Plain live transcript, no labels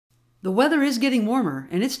The weather is getting warmer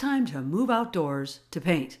and it's time to move outdoors to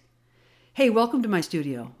paint. Hey, welcome to my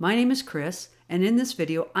studio. My name is Kris, and in this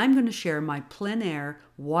video I'm going to share my plein air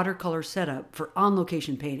watercolor setup for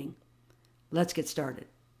on-location painting. Let's get started.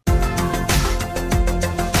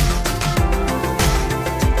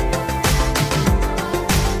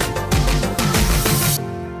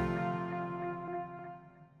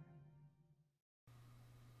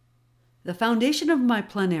 The foundation of my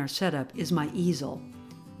plein air setup is my easel.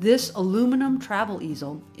 This aluminum travel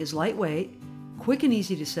easel is lightweight, quick and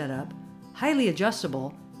easy to set up, highly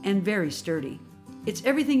adjustable, and very sturdy. It's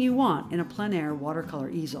everything you want in a plein air watercolor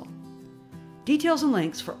easel. Details and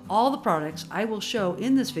links for all the products I will show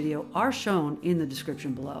in this video are shown in the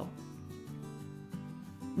description below.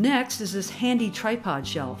 Next is this handy tripod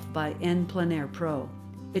shelf by Plein Air Pro.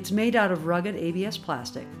 It's made out of rugged ABS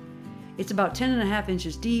plastic. It's about 10.5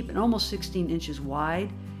 inches deep and almost 16 inches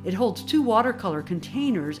wide. It holds 2 watercolor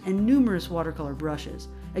containers and numerous watercolor brushes.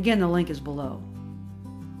 Again, the link is below.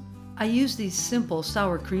 I use these simple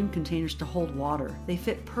sour cream containers to hold water. They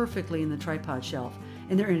fit perfectly in the tripod shelf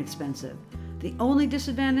and they're inexpensive. The only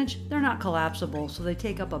disadvantage, they're not collapsible, so they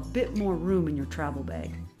take up a bit more room in your travel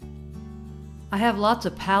bag. I have lots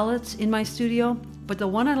of palettes in my studio, but the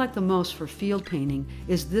one I like the most for field painting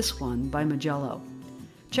is this one by Magello.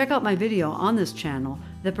 Check out my video on this channel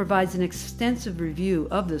that provides an extensive review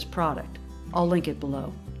of this product. I'll link it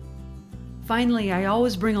below. Finally, I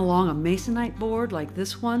always bring along a masonite board like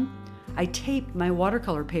this one. I tape my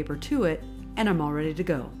watercolor paper to it and I'm all ready to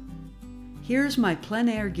go. Here's my plein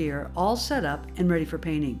air gear all set up and ready for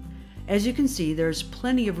painting. As you can see, there's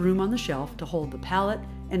plenty of room on the shelf to hold the palette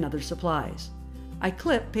and other supplies. I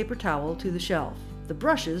clip paper towel to the shelf. The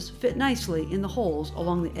brushes fit nicely in the holes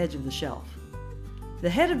along the edge of the shelf. The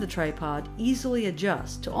head of the tripod easily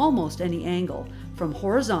adjusts to almost any angle, from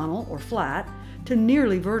horizontal or flat to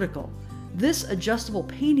nearly vertical. This adjustable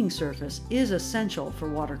painting surface is essential for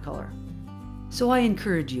watercolor. So I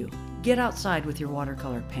encourage you, get outside with your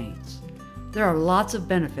watercolor paints. There are lots of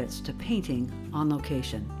benefits to painting on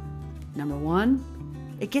location. Number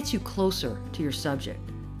 1, it gets you closer to your subject,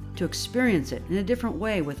 to experience it in a different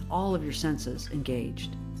way with all of your senses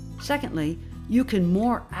engaged. Secondly, you can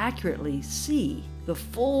more accurately see the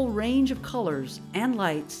full range of colors and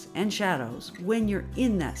lights and shadows when you're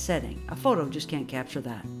in that setting. A photo just can't capture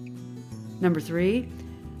that. Number 3,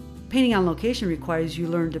 painting on location requires you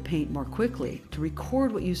learn to paint more quickly, to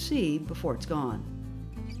record what you see before it's gone.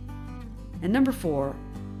 And number 4,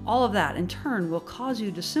 all of that in turn will cause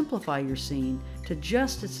you to simplify your scene to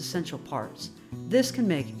just its essential parts. This can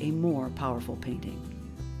make a more powerful painting.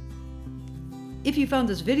 If you found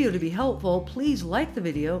this video to be helpful, please like the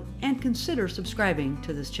video and consider subscribing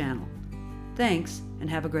to this channel. Thanks, and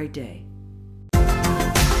have a great day.